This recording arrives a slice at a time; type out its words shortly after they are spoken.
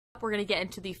we're going to get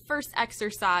into the first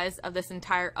exercise of this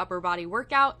entire upper body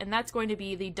workout, and that's going to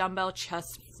be the dumbbell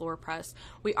chest floor press.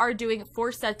 We are doing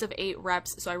 4 sets of 8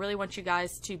 reps, so I really want you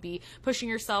guys to be pushing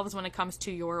yourselves when it comes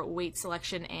to your weight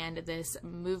selection and this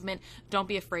movement. Don't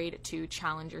be afraid to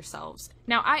challenge yourselves.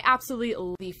 Now, I absolutely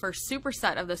love the first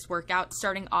superset of this workout,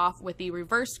 starting off with the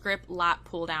reverse grip lat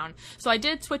pull down. So I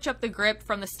did switch up the grip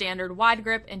from the standard wide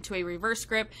grip into a reverse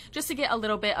grip just to get a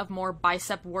little bit of more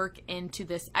bicep work into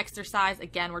this exercise.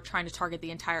 Again, we're trying to target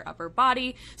the entire upper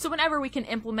body, so whenever we can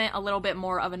implement a little bit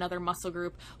more of another muscle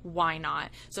group, why not?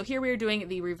 So here we are doing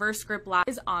the reverse grip lat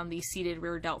is on the seated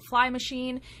rear delt fly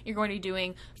machine. You're going to be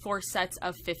doing 4 sets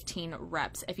of 15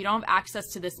 reps. If you don't have access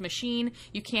to this machine,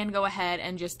 you can go ahead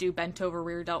and just do bent over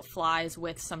rear delt flies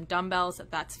with some dumbbells.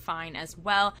 That's fine as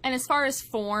well. And as far as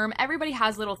form, everybody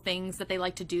has little things that they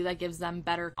like to do that gives them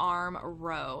better arm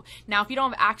row. Now, if you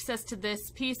don't have access to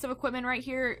this piece of equipment right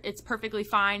here, it's perfectly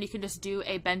fine. You can just do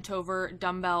a bent over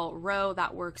dumbbell row.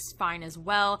 That works fine as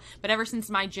well. But ever since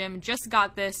my gym just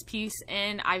got this piece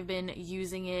in, I've been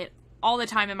using it all the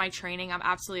time in my training. I'm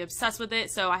absolutely obsessed with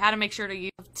it, so I had to make sure to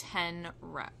use 10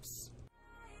 reps.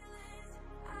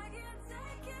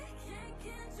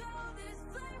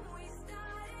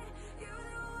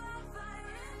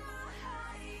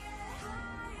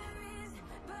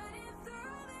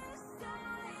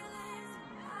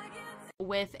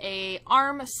 With a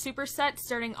arm superset,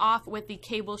 starting off with the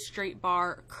cable straight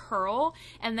bar curl,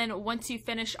 and then once you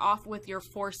finish off with your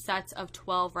 4 sets of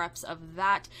 12 reps of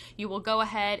that, you will go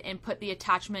ahead and put the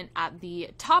attachment at the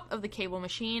top of the cable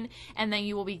machine, and then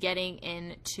you will be getting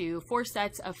into 4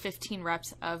 sets of 15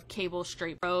 reps of cable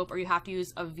straight rope, or you have to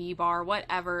use a V-bar,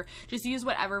 whatever. Just use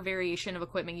whatever variation of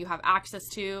equipment you have access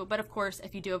to, but of course,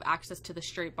 if you do have access to the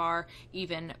straight bar,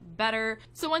 even better.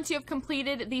 So once you have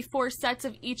completed the 4 sets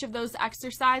of each of those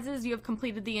exercises, you have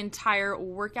completed the entire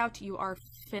workout. You are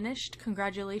finished.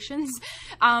 Congratulations.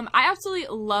 I absolutely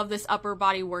love this upper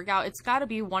body workout. It's got to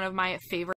be one of my favorite